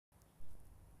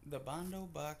The Bondo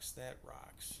box that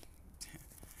rocks.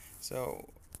 So,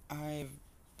 I've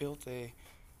built a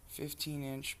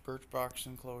 15-inch birch box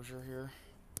enclosure here.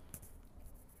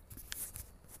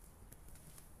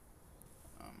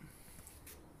 Um,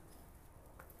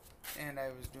 and I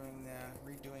was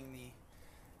redoing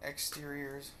the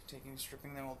exteriors,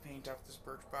 stripping the old paint off this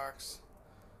birch box,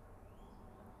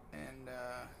 and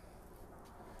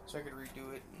so I could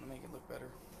redo it and make it look better.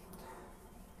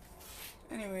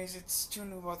 Anyways, it's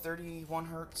tuned to about 31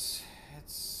 hertz.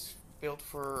 It's built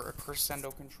for a Crescendo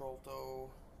Contralto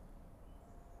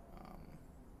um,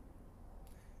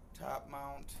 top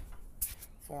mount,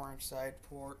 4-inch side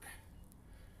port.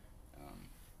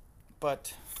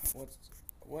 But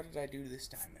what did I do this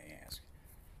time, they ask?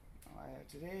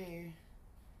 Today,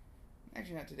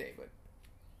 actually not today, but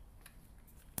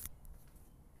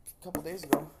a couple days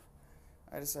ago,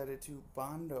 I decided to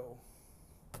Bondo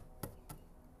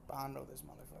this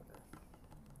motherfucker.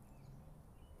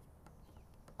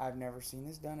 I've never seen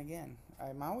this done again.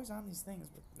 I'm always on these things,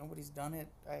 but nobody's done it.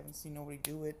 I haven't seen nobody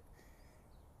do it.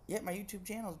 Yet my YouTube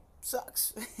channel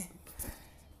sucks.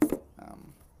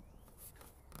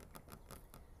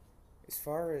 As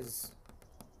far as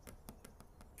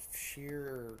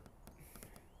sheer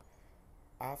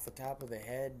off the top of the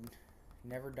head,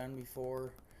 never done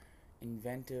before,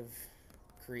 inventive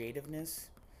creativeness,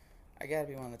 I gotta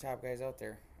be one of the top guys out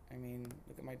there. I mean,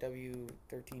 look at my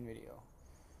W13 video.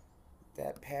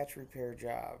 That patch repair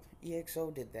job.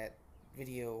 EXO did that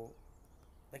video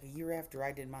like a year after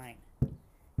I did mine.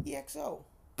 EXO.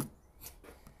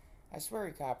 I swear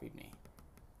he copied me.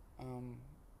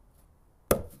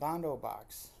 Bondo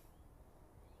box.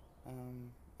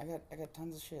 I got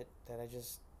tons of shit that I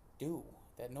just do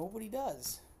that nobody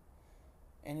does,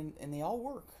 and they all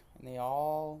work and they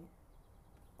all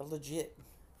are legit.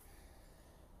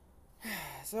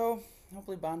 So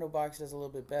hopefully Bondo box does a little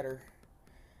bit better.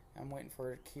 I'm waiting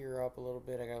for it to cure up a little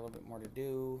bit. I got a little bit more to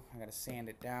do. I gotta sand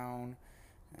it down.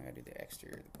 I gotta do the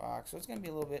exterior of the box. So it's gonna be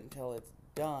a little bit until it's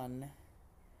done.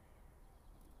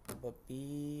 But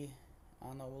be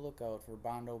on the lookout for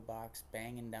Bondo box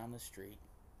banging down the street,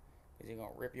 'cause you're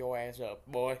gonna rip your ass up,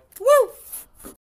 boy. Woo!